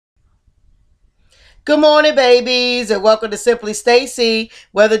Good morning, babies, and welcome to Simply Stacy,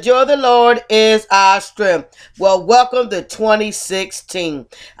 where the joy of the Lord is our strength. Well, welcome to 2016.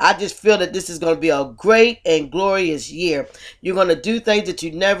 I just feel that this is going to be a great and glorious year. You're going to do things that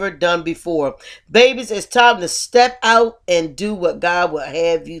you've never done before. Babies, it's time to step out and do what God will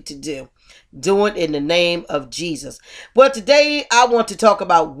have you to do. Do it in the name of Jesus. Well, today I want to talk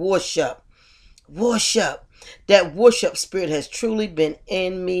about worship. Worship. That worship spirit has truly been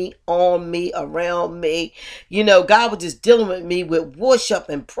in me, on me, around me. God was just dealing with me with worship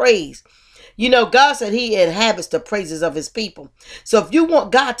and praise. God said he inhabits the praises of his people. So if you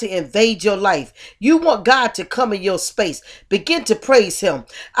want God to invade your life, you want God to come in your space, begin to praise him.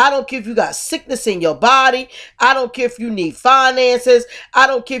 I don't care if you got sickness in your body. I don't care if you need finances. I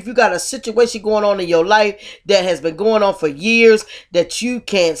don't care if you got a situation going on in your life that has been going on for years that you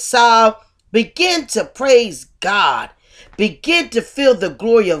can't solve. Begin to praise God. Begin to feel the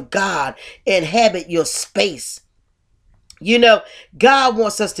glory of God inhabit your space. God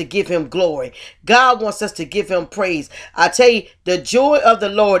wants us to give him glory. God wants us to give him praise. I tell you, the joy of the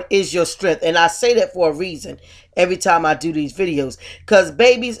Lord is your strength. And I say that for a reason every time I do these videos. Because,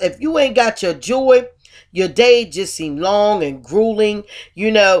 babies, if you ain't got your joy, your day just seems long and grueling.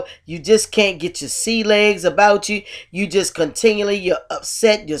 You just can't get your sea legs about you. You just continually, you're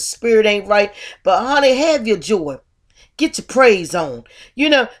upset. Your spirit ain't right. But, honey, have your joy. Get your praise on.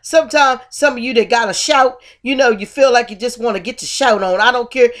 Sometimes some of you that got to shout, you feel like you just want to get your shout on. I don't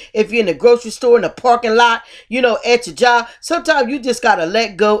care if you're in the grocery store, in the parking lot, at your job. Sometimes you just got to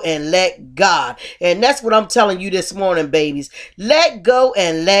let go and let God. And that's what I'm telling you this morning, babies. Let go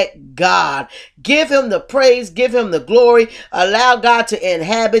and let God. Give him the praise. Give him the glory. Allow God to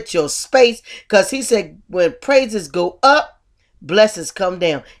inhabit your space. Because he said when praises go up, blessings come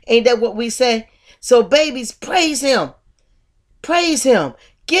down. Ain't that what we say? So, babies, praise him. Praise him.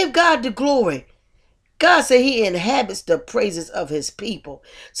 Give God the glory. God said he inhabits the praises of his people.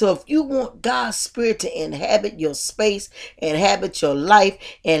 So if you want God's spirit to inhabit your space, inhabit your life,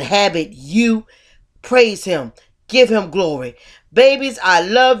 inhabit you, praise him. Give him glory. Babies, I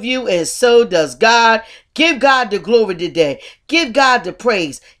love you and so does God. Give God the glory today. Give God the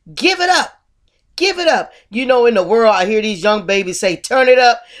praise. Give it up. Give it up. In the world, I hear these young babies say, turn it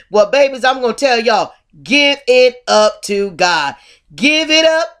up. Well, babies, I'm going to tell y'all, give it up to God. Give it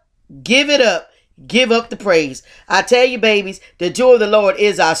up. Give it up. Give up the praise. I tell you, babies, the joy of the Lord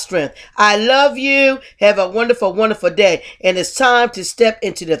is our strength. I love you. Have a wonderful, wonderful day. And it's time to step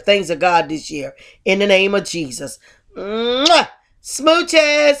into the things of God this year. In the name of Jesus. Mwah!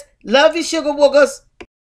 Smooches. Love you, sugar woogers.